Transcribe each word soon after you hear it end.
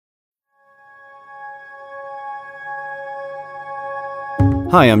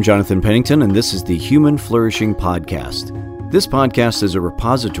Hi, I'm Jonathan Pennington, and this is the Human Flourishing Podcast. This podcast is a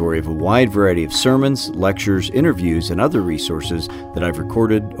repository of a wide variety of sermons, lectures, interviews, and other resources that I've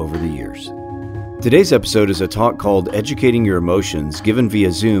recorded over the years. Today's episode is a talk called Educating Your Emotions, given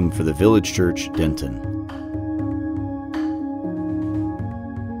via Zoom for the Village Church, Denton.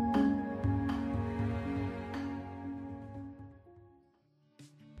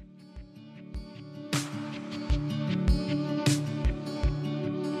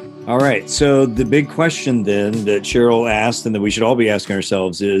 All right, so the big question then that Cheryl asked and that we should all be asking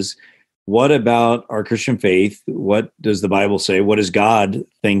ourselves is, what about our Christian faith? What does the Bible say? What does God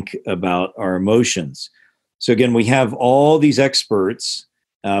think about our emotions? So again, we have all these experts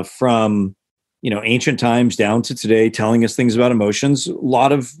from ancient times down to today telling us things about emotions,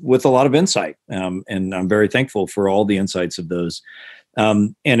 with a lot of insight, and I'm very thankful for all the insights of those.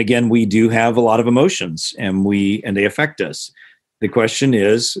 And again, we do have a lot of emotions, and they affect us. The question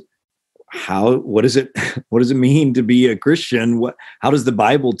is, what does it mean to be a Christian? How does the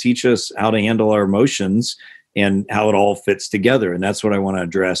Bible teach us how to handle our emotions and how it all fits together? And that's what I want to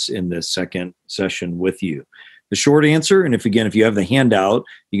address in this second session with you. The short answer, and if you have the handout,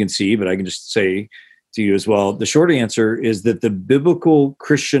 you can see, but I can just say to you as well, the short answer is that the biblical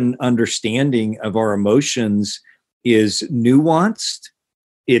Christian understanding of our emotions is nuanced,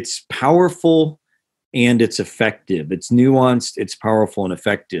 it's powerful, and it's effective. It's nuanced, it's powerful, and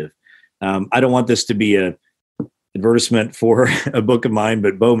effective. I don't want this to be a advertisement for a book of mine,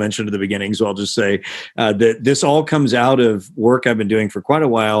 but Bo mentioned at the beginning, so I'll just say that this all comes out of work I've been doing for quite a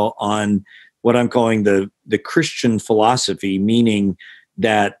while on what I'm calling the Christian philosophy, meaning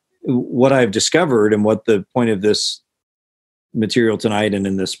that what I've discovered and what the point of this material tonight and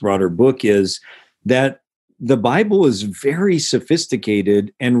in this broader book is that the Bible is very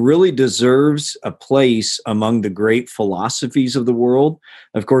sophisticated and really deserves a place among the great philosophies of the world.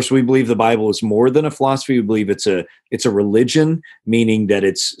 Of course, we believe the Bible is more than a philosophy. We believe it's a religion, meaning that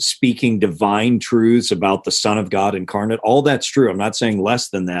it's speaking divine truths about the Son of God incarnate. All that's true. I'm not saying less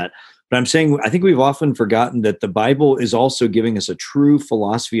than that, but I'm saying I think we've often forgotten that the Bible is also giving us a true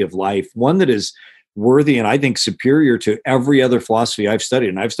philosophy of life, one that is worthy and I think superior to every other philosophy I've studied.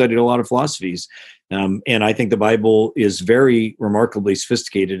 And I've studied a lot of philosophies. And I think the Bible is very remarkably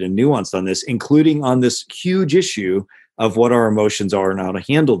sophisticated and nuanced on this, including on this huge issue of what our emotions are and how to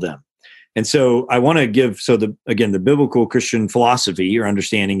handle them. And so I want to the biblical Christian philosophy or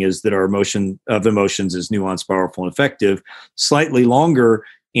understanding is that our emotions is nuanced, powerful, and effective. Slightly longer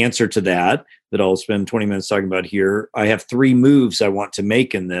answer to that I'll spend 20 minutes talking about here. I have three moves I want to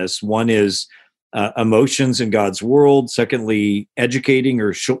make in this. One is emotions in God's world. Secondly, educating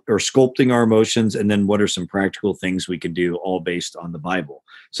or sculpting our emotions. And then what are some practical things we can do, all based on the Bible?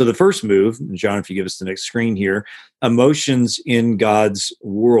 So the first move, John, if you give us the next screen here, emotions in God's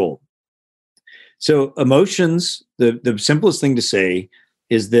world. So emotions, the simplest thing to say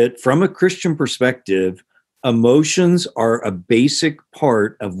is that from a Christian perspective, emotions are a basic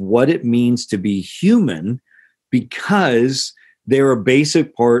part of what it means to be human, because they're a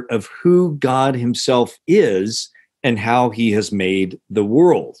basic part of who God himself is and how he has made the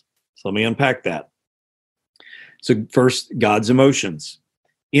world. So let me unpack that. So first, God's emotions.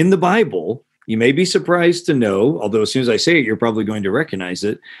 In the Bible, you may be surprised to know, although as soon as I say it, you're probably going to recognize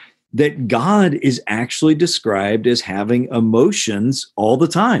it, that God is actually described as having emotions all the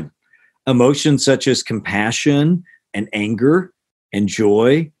time. Emotions such as compassion and anger and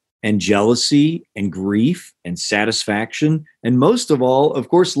joy and jealousy and grief and satisfaction, and most of all, of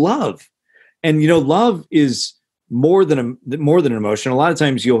course, love. And love is more than an emotion. A lot of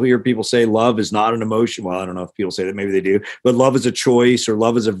times you'll hear people say love is not an emotion. Well, I don't know if people say that, maybe they do, but love is a choice or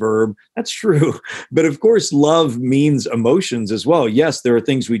love is a verb. That's true. But of course, love means emotions as well. Yes, there are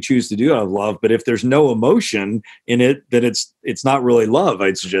things we choose to do out of love, but if there's no emotion in it, then it's not really love,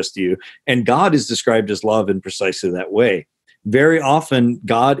 I'd suggest to you. And God is described as love in precisely that way. Very often,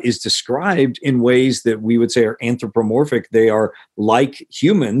 God is described in ways that we would say are anthropomorphic. They are like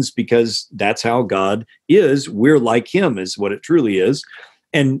humans because that's how God is. We're like him is what it truly is.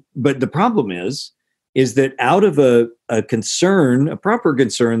 But the problem is that out of a proper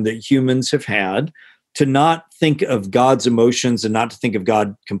concern that humans have had to not think of God's emotions and not to think of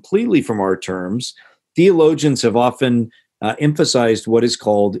God completely from our terms, theologians have often emphasized what is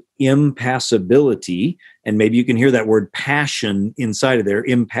called impassibility, and maybe you can hear that word passion inside of there,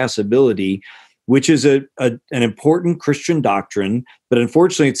 impassibility, which is an important Christian doctrine, but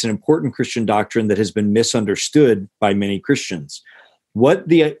unfortunately it's an important Christian doctrine that has been misunderstood by many Christians. What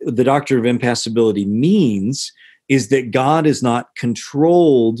the doctrine of impassibility means is that God is not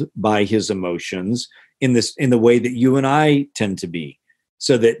controlled by his emotions in the way that you and I tend to be.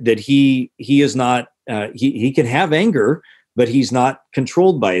 so that he is not he can have anger, but he's not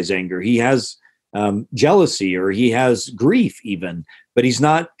controlled by his anger. He has jealousy, or he has grief even, but he's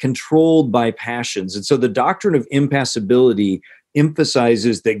not controlled by passions. And so the doctrine of impassibility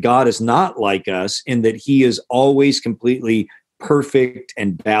emphasizes that God is not like us, in that he is always completely perfect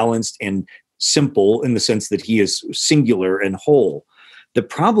and balanced and simple, in the sense that he is singular and whole. The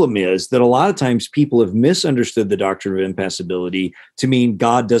problem is that a lot of times people have misunderstood the doctrine of impassibility to mean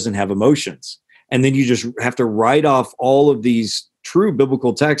God doesn't have emotions. And then you just have to write off all of these true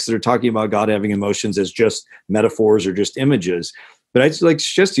biblical texts that are talking about God having emotions as just metaphors or just images. But I'd like to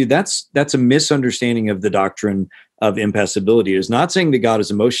suggest to you that's a misunderstanding of the doctrine of impassibility. It is not saying that God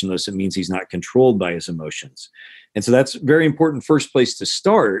is emotionless. It means he's not controlled by his emotions. And so that's a very important first place to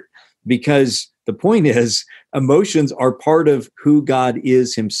start, because the point is emotions are part of who God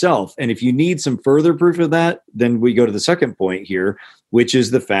is himself. And if you need some further proof of that, then we go to the second point here, which is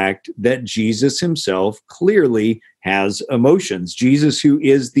the fact that Jesus himself clearly has emotions. Jesus, who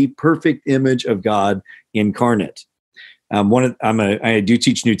is the perfect image of God incarnate. I do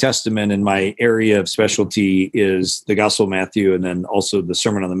teach New Testament, and my area of specialty is the Gospel of Matthew, and then also the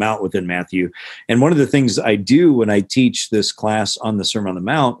Sermon on the Mount within Matthew. And one of the things I do when I teach this class on the Sermon on the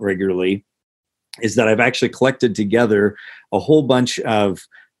Mount regularly is that I've actually collected together a whole bunch of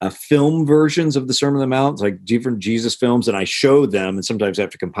film versions of the Sermon on the Mount, like different Jesus films, and I show them, and sometimes I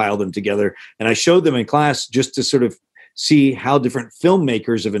have to compile them together, and I show them in class just to sort of see how different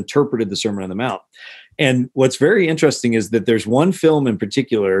filmmakers have interpreted the Sermon on the Mount. And what's very interesting is that there's one film in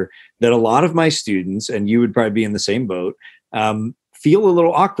particular that a lot of my students, and you would probably be in the same boat, feel a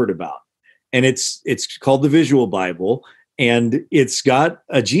little awkward about. And it's called The Visual Bible, and it's got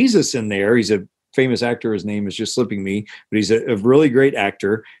a Jesus in there. He's a famous actor. His name is just slipping me, but he's a really great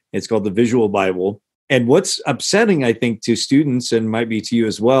actor. It's called The Visual Bible. And what's upsetting, I think, to students, and might be to you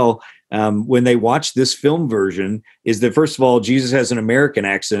as well, when they watch this film version, is that, first of all, Jesus has an American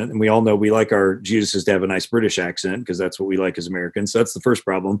accent, and we all know we like our Jesuses to have a nice British accent because that's what we like as Americans. So that's the first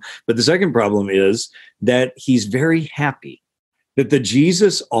problem. But the second problem is that he's very happy, that the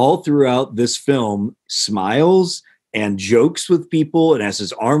Jesus all throughout this film smiles and jokes with people and has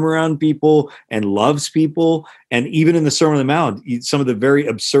his arm around people and loves people. And even in the Sermon on the Mount, some of the very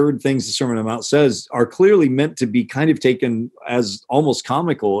absurd things the Sermon on the Mount says are clearly meant to be kind of taken as almost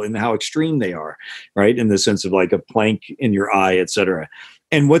comical in how extreme they are, right? In the sense of like a plank in your eye, et cetera.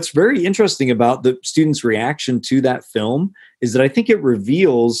 And what's very interesting about the students' reaction to that film is that I think it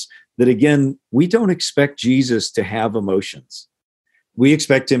reveals that, again, we don't expect Jesus to have emotions. We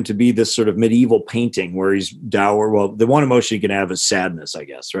expect him to be this sort of medieval painting where he's dour. Well, the one emotion he can have is sadness, I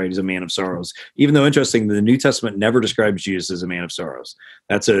guess, right? He's a man of sorrows. Even though, interesting, the New Testament never describes Jesus as a man of sorrows.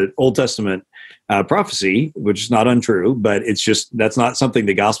 That's an Old Testament prophecy, which is not untrue, but it's just, that's not something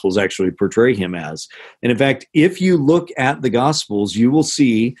the Gospels actually portray him as. And in fact, if you look at the Gospels, you will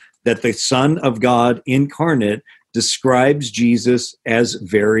see that the Son of God incarnate describes Jesus as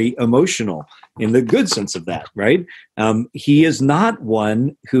very emotional, in the good sense of that, right? He is not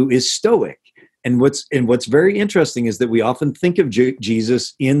one who is stoic. And what's very interesting is that we often think of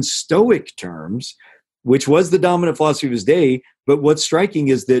Jesus in stoic terms, which was the dominant philosophy of his day. But what's striking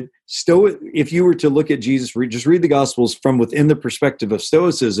is that if you were to look at Jesus, just read the Gospels from within the perspective of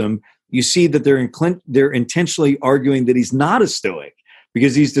Stoicism, you see that they're intentionally arguing that he's not a Stoic,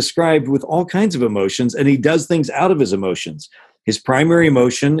 because he's described with all kinds of emotions, and he does things out of his emotions. His primary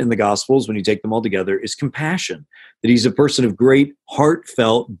emotion in the Gospels, when you take them all together, is compassion, that he's a person of great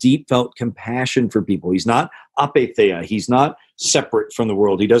heartfelt, deep felt compassion for people. He's not apatheia. He's not separate from the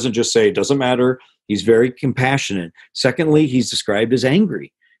world. He doesn't just say, it doesn't matter. He's very compassionate. Secondly, he's described as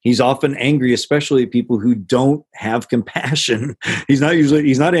angry. He's often angry, especially at people who don't have compassion. He's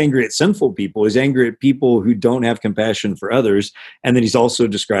not angry at sinful people. He's angry at people who don't have compassion for others. And then he's also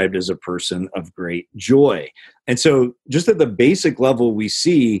described as a person of great joy. And so just at the basic level, we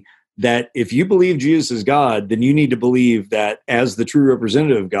see that if you believe Jesus is God, then you need to believe that as the true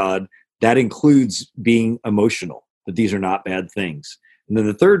representative of God, that includes being emotional, that these are not bad things. And then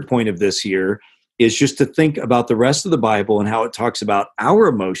the third point of this here is just to think about the rest of the Bible and how it talks about our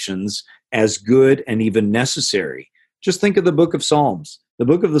emotions as good and even necessary. Just think of the book of Psalms. The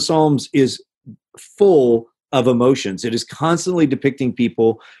book of the Psalms is full of emotions. It is constantly depicting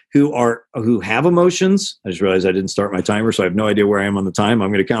people who have emotions. I just realized I didn't start my timer, so I have no idea where I am on the time.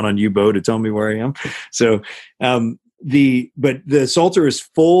 I'm going to count on you, Bo, to tell me where I am. So, but the Psalter is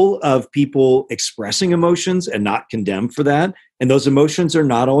full of people expressing emotions and not condemned for that. And those emotions are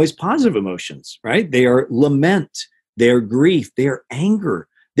not always positive emotions, right? They are lament, they are grief, they are anger,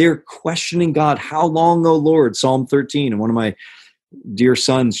 they are questioning God. How long, O Lord? Psalm 13. And one of my dear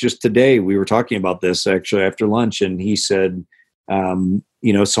sons, just today, we were talking about this actually after lunch, and he said,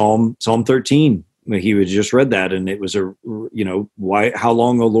 Psalm 13. He had just read that, and it was why, how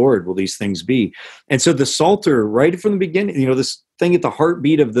long, O Lord, will these things be? And so the Psalter, right from the beginning, this thing at the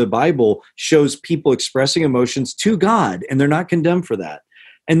heartbeat of the Bible shows people expressing emotions to God, and they're not condemned for that.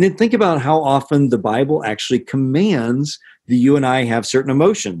 And then think about how often the Bible actually commands that you and I have certain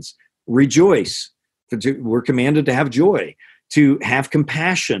emotions. Rejoice. We're commanded to have joy, to have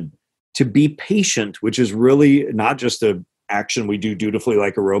compassion, to be patient, which is really not just a action we do dutifully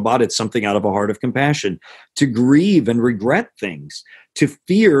like a robot. It's something out of a heart of compassion. To grieve and regret things, to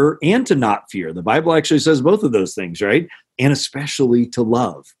fear and to not fear. The Bible actually says both of those things, right? And especially to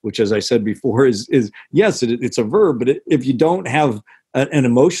love, which, as I said before, is yes, it's a verb, but if you don't have an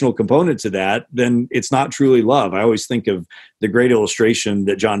emotional component to that, then it's not truly love. I always think of the great illustration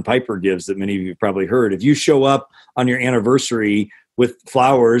that John Piper gives that many of you have probably heard. If you show up on your anniversary with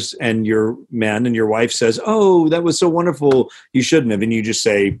flowers and your wife says, "Oh, that was so wonderful, you shouldn't have," and you just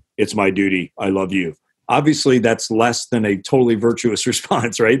say, "It's my duty, I love you." Obviously, that's less than a totally virtuous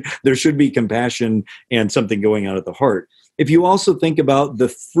response, right? There should be compassion and something going on at the heart. If you also think about the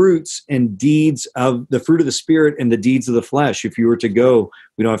fruits and deeds of the fruit of the Spirit and the deeds of the flesh, if you were to go,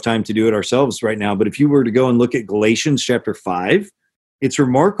 we don't have time to do it ourselves right now, but if you were to go and look at Galatians chapter 5, it's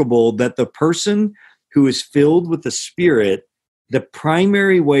remarkable that the person who is filled with the Spirit, the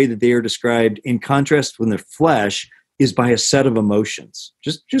primary way that they are described in contrast with the flesh is by a set of emotions.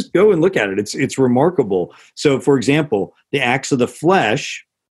 Just go and look at it. It's remarkable. So, for example, the acts of the flesh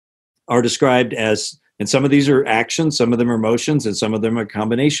are described as, and some of these are actions, some of them are emotions, and some of them are a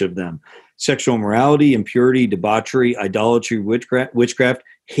combination of them. Sexual immorality, impurity, debauchery, idolatry, witchcraft,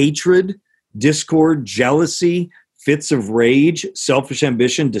 hatred, discord, jealousy, fits of rage, selfish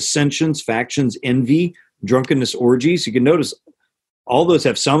ambition, dissensions, factions, envy, drunkenness, orgies. You can notice all those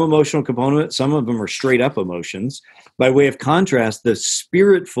have some emotional component. Some of them are straight up emotions. By way of contrast, the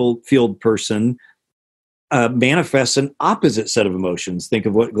spirit-filled person manifests an opposite set of emotions. Think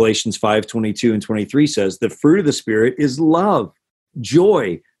of what Galatians 5:22 and 23 says. The fruit of the Spirit is love,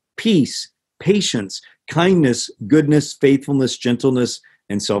 joy, peace, patience, kindness, goodness, faithfulness, gentleness,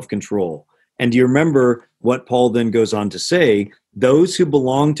 and self-control. And do you remember what Paul then goes on to say? Those who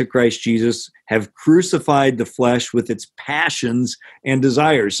belong to Christ Jesus have crucified the flesh with its passions and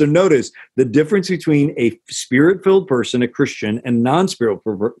desires. So notice the difference between a spirit-filled person, a Christian, and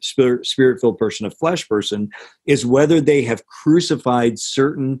non-spirit-filled person, a flesh person, is whether they have crucified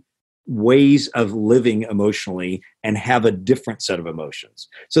certain ways of living emotionally and have a different set of emotions.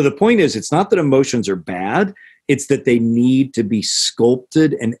 So the point is, it's not that emotions are bad. It's that they need to be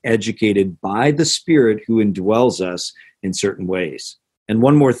sculpted and educated by the Spirit who indwells us in certain ways. And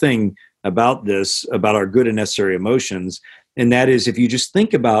one more thing about this, about our good and necessary emotions, and that is if you just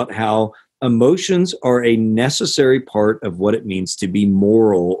think about how emotions are a necessary part of what it means to be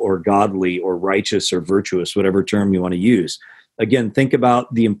moral or godly or righteous or virtuous, whatever term you want to use. Again, think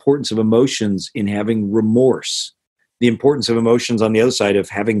about the importance of emotions in having remorse, the importance of emotions on the other side of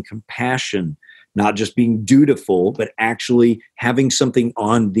having compassion, not just being dutiful, but actually having something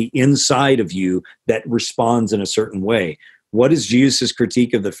on the inside of you that responds in a certain way. What is Jesus'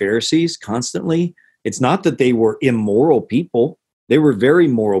 critique of the Pharisees constantly? It's not that they were immoral people. They were very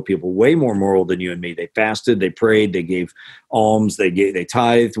moral people, way more moral than you and me. They fasted, they prayed, they gave alms, they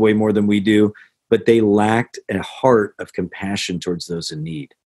tithed way more than we do, but they lacked a heart of compassion towards those in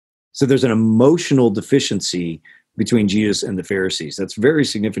need. So there's an emotional deficiency between Jesus and the Pharisees. That's very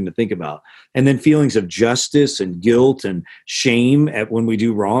significant to think about. And then feelings of justice and guilt and shame at when we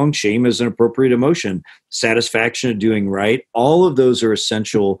do wrong. Shame is an appropriate emotion. Satisfaction of doing right. All of those are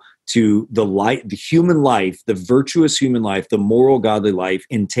essential to the human life, the virtuous human life, the moral, godly life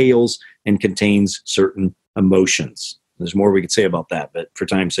entails and contains certain emotions. There's more we could say about that, but for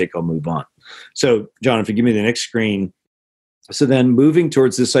time's sake, I'll move on. So, John, if you give me the next screen. So then moving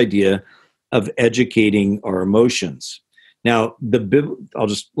towards this idea of educating our emotions. Now, I'll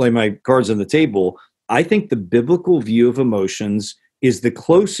just lay my cards on the table. I think the biblical view of emotions is the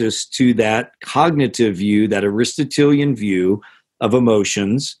closest to that cognitive view, that Aristotelian view of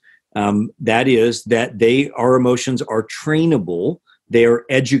emotions. That is that our emotions are trainable, they are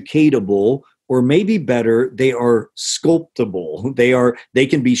educatable, or maybe better, they are sculptable. They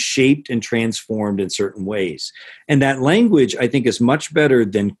can be shaped and transformed in certain ways. And that language, I think, is much better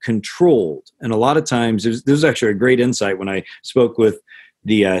than controlled. And a lot of times, there's actually a great insight when I spoke with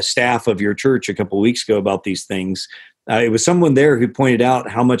the staff of your church a couple of weeks ago about these things. It was someone there who pointed out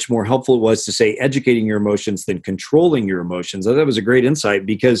how much more helpful it was to say educating your emotions than controlling your emotions. That was a great insight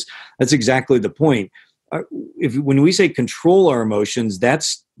because that's exactly the point. if when we say control our emotions,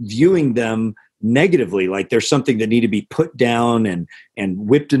 that's viewing them negatively, like there's something that need to be put down and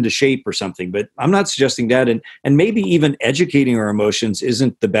whipped into shape or something. But I'm not suggesting that. And maybe even educating our emotions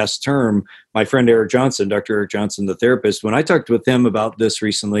isn't the best term. My friend Eric Johnson, Dr. Eric Johnson, the therapist, when I talked with him about this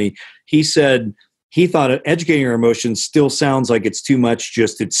recently, he said he thought educating our emotions still sounds like it's too much.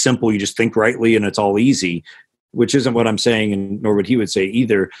 Just it's simple. You just think rightly and it's all easy, which isn't what I'm saying, and nor would he would say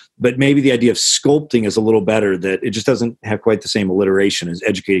either. But maybe the idea of sculpting is a little better, that it just doesn't have quite the same alliteration as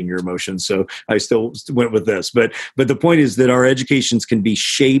educating your emotions. So I still went with this. But the point is that our educations can be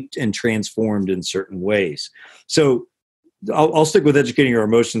shaped and transformed in certain ways. So I'll stick with educating our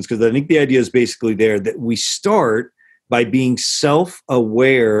emotions, because I think the idea is basically there that we start by being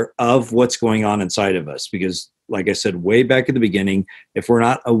self-aware of what's going on inside of us. Because like I said, way back at the beginning, if we're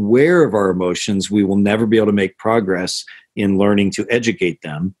not aware of our emotions, we will never be able to make progress in learning to educate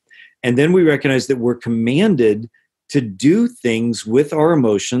them. And then we recognize that we're commanded to do things with our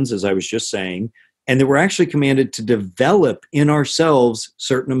emotions, as I was just saying, and that we're actually commanded to develop in ourselves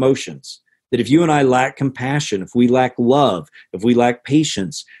certain emotions. That if you and I lack compassion, if we lack love, if we lack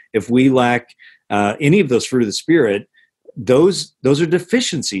patience, if we lack any of those fruit of the Spirit, those are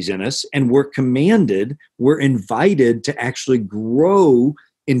deficiencies in us, and we're invited to actually grow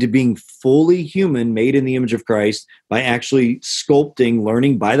into being fully human, made in the image of Christ, by actually sculpting,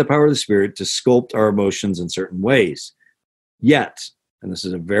 learning by the power of the Spirit to sculpt our emotions in certain ways. Yet, and this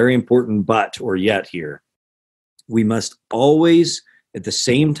is a very important but or yet here, we must always at the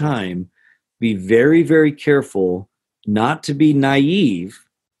same time be very, very careful not to be naive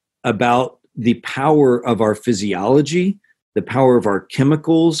about the power of our physiology, the power of our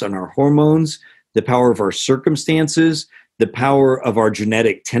chemicals and our hormones, the power of our circumstances, the power of our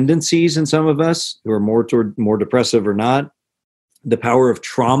genetic tendencies in some of us who are more depressive or not, the power of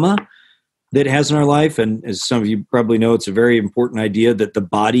trauma that it has in our life. And as some of you probably know, it's a very important idea that the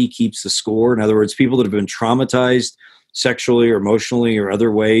body keeps the score. In other words, people that have been traumatized sexually or emotionally or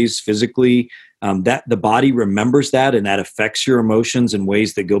other ways, physically, that the body remembers that, and that affects your emotions in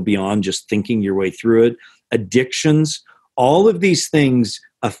ways that go beyond just thinking your way through it. Addictions, all of these things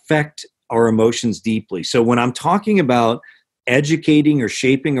affect our emotions deeply. So when I'm talking about educating or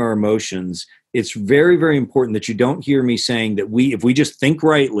shaping our emotions, it's very, very important that you don't hear me saying that if we just think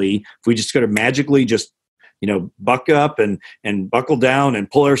rightly, if we just got to magically just buck up and buckle down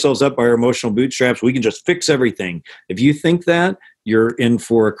and pull ourselves up by our emotional bootstraps, we can just fix everything. If you think that, you're in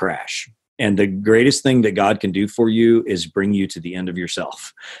for a crash. And the greatest thing that God can do for you is bring you to the end of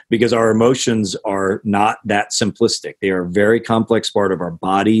yourself, because our emotions are not that simplistic. They are a very complex part of our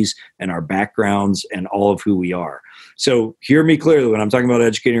bodies and our backgrounds and all of who we are. So hear me clearly when I'm talking about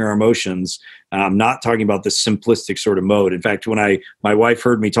educating our emotions. I'm not talking about this simplistic sort of mode. In fact, when my wife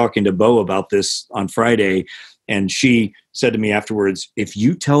heard me talking to Bo about this on Friday, and she said to me afterwards, if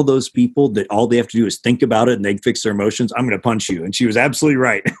you tell those people that all they have to do is think about it and they fix their emotions, I'm going to punch you. And she was absolutely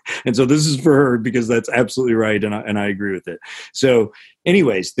right. And so this is for her, because that's absolutely right. And I agree with it. So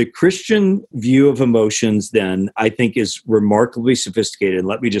anyways, the Christian view of emotions then, I think, is remarkably sophisticated. And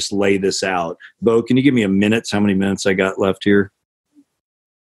let me just lay this out. Bo, can you give me a minute? How many minutes I got left here?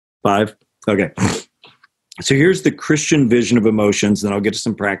 5? Okay. So here's the Christian vision of emotions. Then I'll get to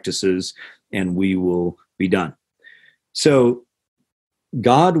some practices and we will be done. So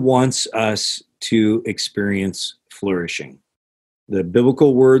God wants us to experience flourishing. The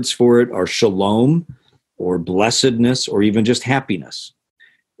biblical words for it are shalom, or blessedness, or even just happiness.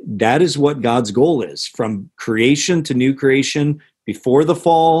 That is what God's goal is. From creation to new creation, before the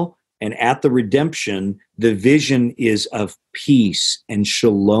fall and at the redemption, the vision is of peace and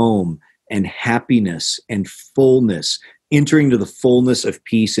shalom and happiness and fullness, entering to the fullness of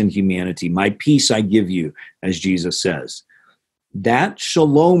peace and humanity. My peace I give you, as Jesus says. That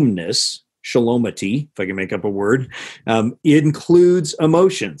shalomness, shalomity, if I can make up a word, includes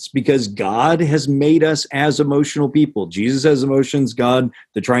emotions, because God has made us as emotional people. Jesus has emotions, God,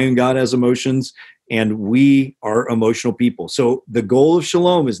 the triune God, has emotions, and we are emotional people. So the goal of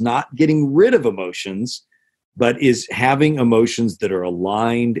shalom is not getting rid of emotions, but is having emotions that are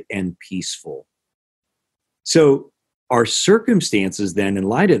aligned and peaceful. So our circumstances then, in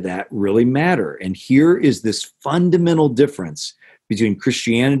light of that, really matter. And here is this fundamental difference between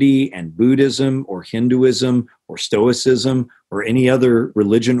Christianity and Buddhism or Hinduism or Stoicism or any other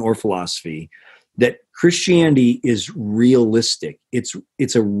religion or philosophy, that Christianity is realistic.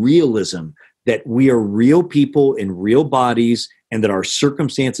 It's a realism that we are real people in real bodies and that our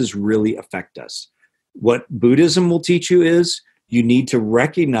circumstances really affect us. What Buddhism will teach you is you need to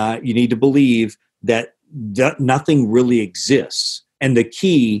recognize, you need to believe that nothing really exists And the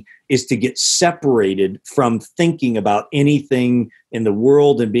key is to get separated from thinking about anything in the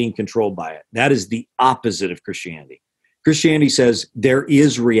world and being controlled by it. That is the opposite of Christianity. Christianity says there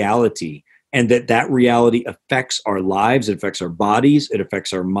is reality, and that reality affects our lives, it affects our bodies, it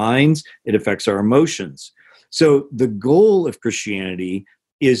affects our minds, it affects our emotions. So the goal of Christianity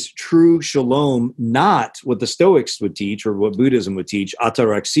is true shalom, not what the Stoics would teach or what Buddhism would teach,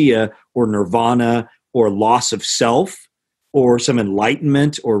 ataraxia or nirvana or loss of self or some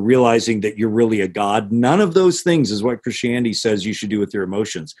enlightenment or realizing that you're really a god. None of those things is what Christianity says you should do with your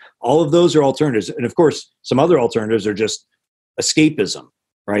emotions. All of those are alternatives. And of course, some other alternatives are just escapism,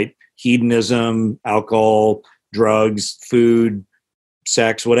 right? Hedonism, alcohol, drugs, food,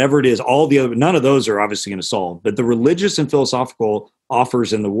 sex, whatever it is, all the other, none of those are obviously going to solve. But the religious and philosophical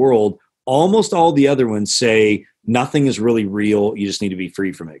offers in the world, almost all the other ones say nothing is really real. You just need to be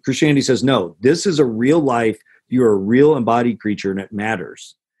free from it. Christianity says, no, this is a real life. You're a real embodied creature and it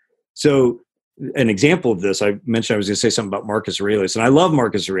matters. So an example of this, I mentioned I was going to say something about Marcus Aurelius, and I love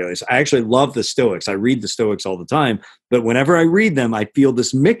Marcus Aurelius. I actually love the Stoics. I read the Stoics all the time, but whenever I read them, I feel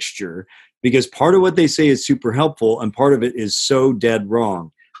this mixture because part of what they say is super helpful and part of it is so dead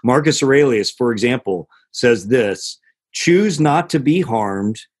wrong. Marcus Aurelius, for example, says this: choose not to be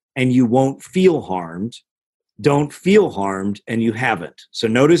harmed and you won't feel harmed. Don't feel harmed and you haven't. So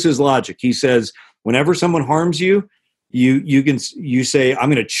notice his logic. He says, whenever someone harms you, you say, I'm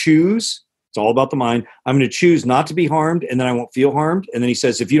going to choose. It's all about the mind. I'm going to choose not to be harmed, and then I won't feel harmed. And then he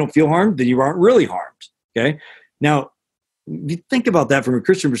says, if you don't feel harmed, then you aren't really harmed. Okay. Now, if you think about that from a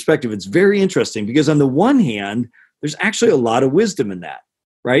Christian perspective, it's very interesting because on the one hand, there's actually a lot of wisdom in that,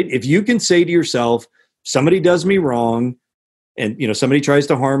 right? If you can say to yourself, somebody does me wrong, and somebody tries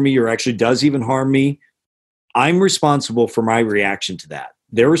to harm me or actually does even harm me, I'm responsible for my reaction to that.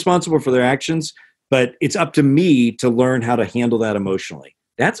 They're responsible for their actions, but it's up to me to learn how to handle that emotionally.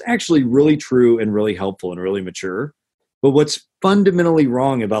 That's actually really true and really helpful and really mature. But what's fundamentally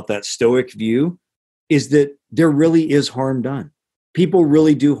wrong about that Stoic view is that there really is harm done. People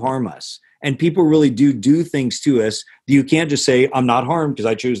really do harm us. And people really do things to us that you can't just say, I'm not harmed because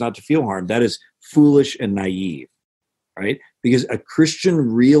I choose not to feel harmed. That is foolish and naive, right? Because a Christian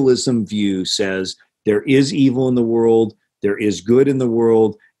realism view says there is evil in the world, there is good in the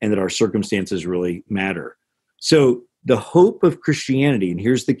world, and that our circumstances really matter. So the hope of Christianity, and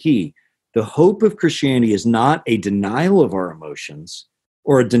here's the key, the hope of Christianity is not a denial of our emotions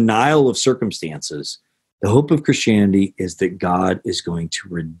or a denial of circumstances. The hope of Christianity is that God is going to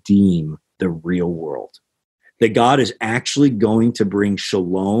redeem the real world, that God is actually going to bring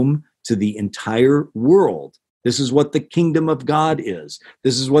shalom to the entire world. This is what the kingdom of God is.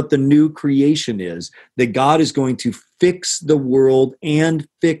 This is what the new creation is, that God is going to fix the world and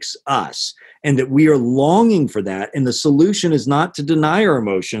fix us, and that we are longing for that. And the solution is not to deny our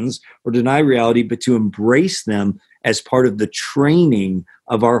emotions or deny reality, but to embrace them as part of the training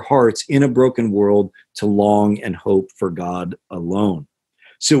of our hearts in a broken world to long and hope for God alone.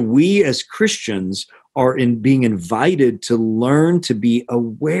 So we as Christians are being invited to learn to be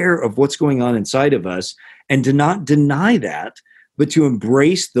aware of what's going on inside of us and to not deny that, but to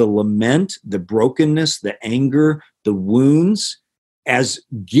embrace the lament, the brokenness, the anger, the wounds as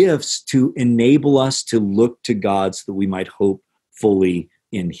gifts to enable us to look to God so that we might hope fully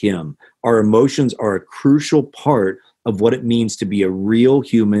in Him. Our emotions are a crucial part of what it means to be a real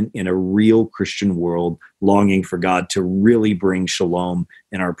human in a real Christian world, longing for God to really bring shalom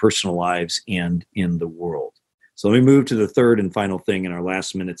in our personal lives and in the world. So let me move to the third and final thing in our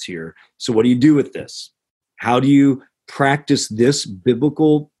last minutes here. So what do you do with this? How do you practice this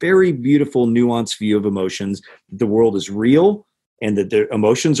biblical, very beautiful, nuanced view of emotions? The world is real and that the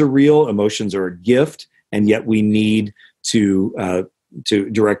emotions are real. Emotions are a gift, and yet we need to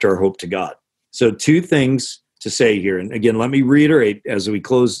direct our hope to God. So two things to say here. And again, let me reiterate as we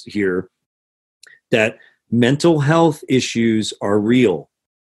close here that mental health issues are real.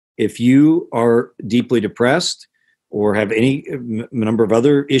 If you are deeply depressed or have any number of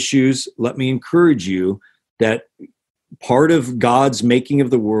other issues, let me encourage you that part of God's making of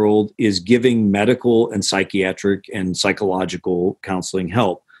the world is giving medical and psychiatric and psychological counseling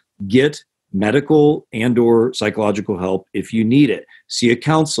help. Get medical and or psychological help if you need it. See a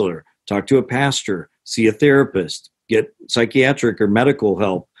counselor, talk to a pastor, see a therapist, get psychiatric or medical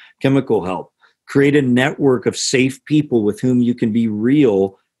help, chemical help. Create a network of safe people with whom you can be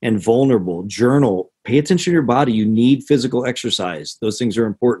real and vulnerable. Journal. Pay attention to your body. You need physical exercise. Those things are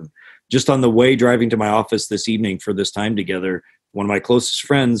important. Just on the way driving to my office this evening for this time together, one of my closest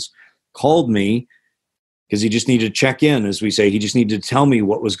friends called me because he just needed to check in, as we say. He just needed to tell me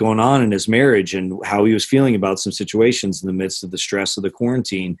what was going on in his marriage and how he was feeling about some situations in the midst of the stress of the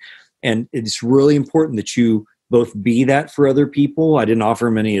quarantine. And it's really important that you both be that for other people. I didn't offer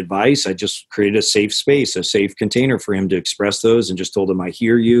him any advice. I just created a safe space, a safe container for him to express those, and just told him, I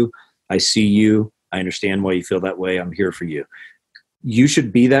hear you, I see you, I understand why you feel that way, I'm here for you. You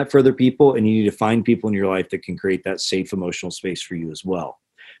should be that for other people, and you need to find people in your life that can create that safe emotional space for you as well.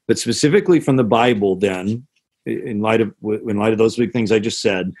 But specifically from the Bible, then, in light of those big things I just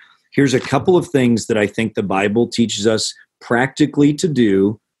said, here's a couple of things that I think the Bible teaches us practically to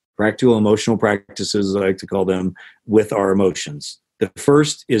do, practical emotional practices, I like to call them, with our emotions. The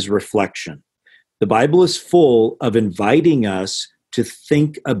first is reflection. The Bible is full of inviting us to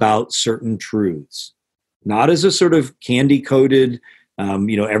think about certain truths, not as a sort of candy-coated,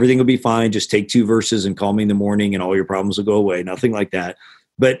 everything will be fine, just take 2 verses and call me in the morning and all your problems will go away, nothing like that.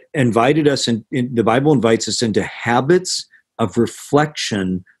 But the Bible invites us into habits of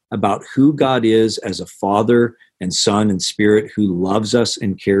reflection about who God is as a Father and Son and Spirit who loves us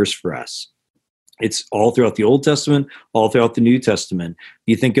and cares for us. It's all throughout the Old Testament, all throughout the New Testament.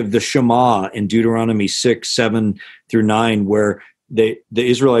 You think of the Shema in Deuteronomy 6:7-9, where the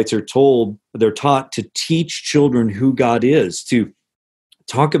Israelites they're taught to teach children who God is, to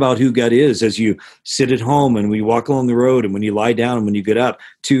talk about who God is as you sit at home and when you walk along the road and when you lie down and when you get up,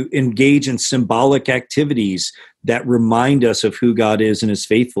 to engage in symbolic activities that remind us of who God is and his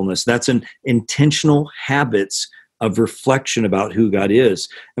faithfulness. That's an intentional habits of reflection about who God is.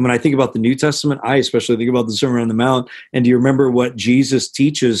 And when I think about the New Testament, I especially think about the Sermon on the Mount. And do you remember what Jesus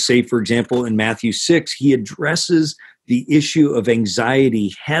teaches, say, for example, in Matthew 6? He addresses the issue of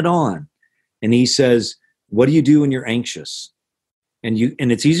anxiety head on. And he says, what do you do when you're anxious? And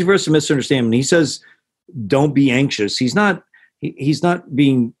it's easy for us to misunderstand. When he says, don't be anxious, he's not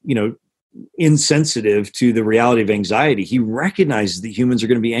being, insensitive to the reality of anxiety. He recognizes that humans are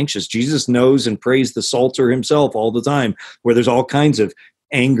going to be anxious. Jesus knows and prays the Psalter himself all the time, where there's all kinds of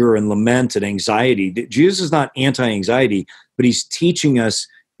anger and lament and anxiety. Jesus is not anti-anxiety, but he's teaching us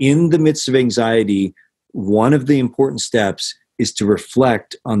in the midst of anxiety, one of the important steps is to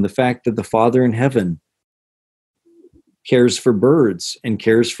reflect on the fact that the Father in heaven cares for birds and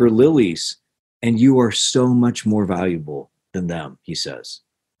cares for lilies, and you are so much more valuable than them, he says.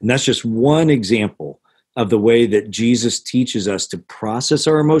 And that's just one example of the way that Jesus teaches us to process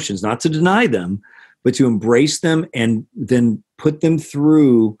our emotions, not to deny them, but to embrace them and then put them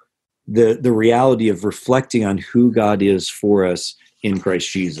through the reality of reflecting on who God is for us in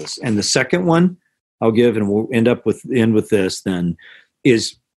Christ Jesus. And the second one I'll give, and we'll end with this then,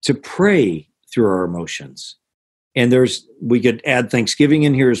 is to pray through our emotions. And we could add Thanksgiving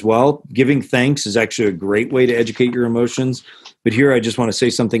in here as well. Giving thanks is actually a great way to educate your emotions. But here I just want to say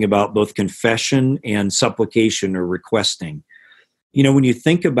something about both confession and supplication or requesting. When you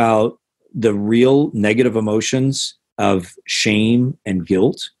think about the real negative emotions of shame and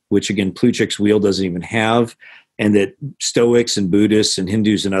guilt, which again, Plutchik's wheel doesn't even have, and that Stoics and Buddhists and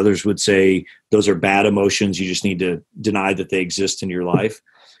Hindus and others would say those are bad emotions, you just need to deny that they exist in your life.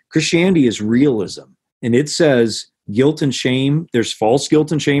 Christianity is realism. And it says guilt and shame, there's false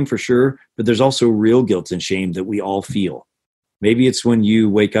guilt and shame for sure, but there's also real guilt and shame that we all feel. Maybe it's when you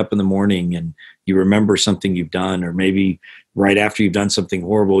wake up in the morning and you remember something you've done, or maybe right after you've done something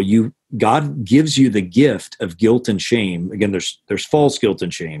horrible, God gives you the gift of guilt and shame. Again, there's false guilt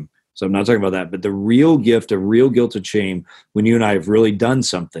and shame, so I'm not talking about that, but the real gift of real guilt and shame, when you and I have really done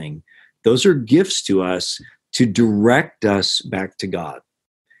something, those are gifts to us to direct us back to God.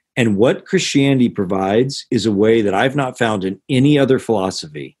 And what Christianity provides is a way that I've not found in any other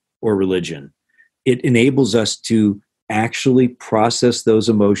philosophy or religion. It enables us to actually process those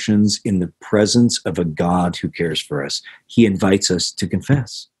emotions in the presence of a God who cares for us. He invites us to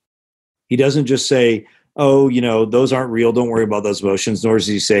confess. He doesn't just say, oh, those aren't real, don't worry about those emotions, nor does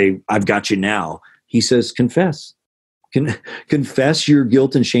he say, I've got you now. He says, confess. Confess your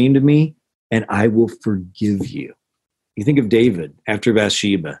guilt and shame to me, and I will forgive you. You think of David after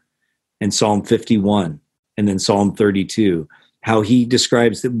Bathsheba and Psalm 51 and then Psalm 32, how he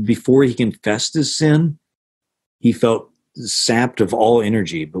describes that before he confessed his sin, he felt sapped of all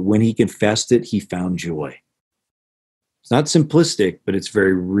energy, but when he confessed it, he found joy. It's not simplistic, but it's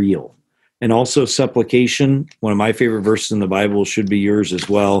very real. And also supplication, one of my favorite verses in the Bible, should be yours as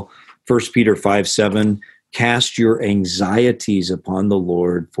well. 1 Peter 5:7, cast your anxieties upon the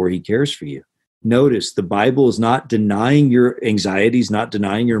Lord, for he cares for you. Notice the Bible is not denying your anxieties, not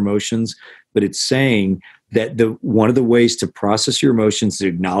denying your emotions, but it's saying that one of the ways to process your emotions is to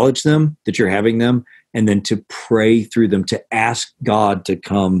acknowledge them, that you're having them, and then to pray through them, to ask God to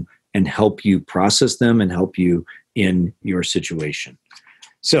come and help you process them and help you in your situation.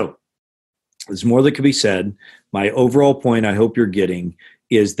 So there's more that could be said. My overall point I hope you're getting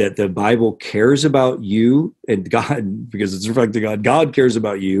is that the Bible cares about you and God, because it's reflecting God. God cares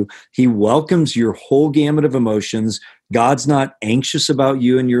about you. He welcomes your whole gamut of emotions. God's not anxious about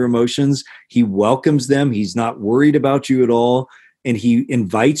you and your emotions. He welcomes them. He's not worried about you at all. And he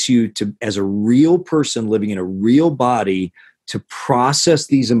invites you to, as a real person living in a real body, to process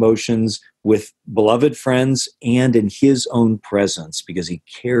these emotions with beloved friends and in his own presence, because he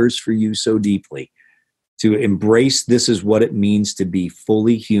cares for you so deeply. To embrace this is what it means to be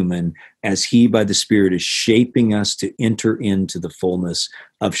fully human, as he, by the Spirit, is shaping us to enter into the fullness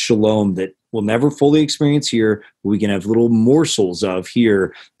of shalom that we'll never fully experience here. We can have little morsels of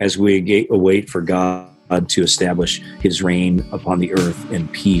here as we await for God to establish his reign upon the earth in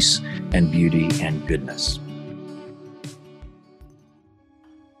peace and beauty and goodness.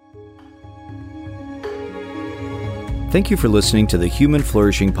 Thank you for listening to the Human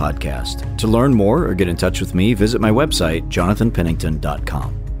Flourishing Podcast. To learn more or get in touch with me, visit my website,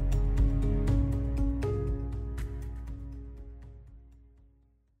 jonathanpennington.com.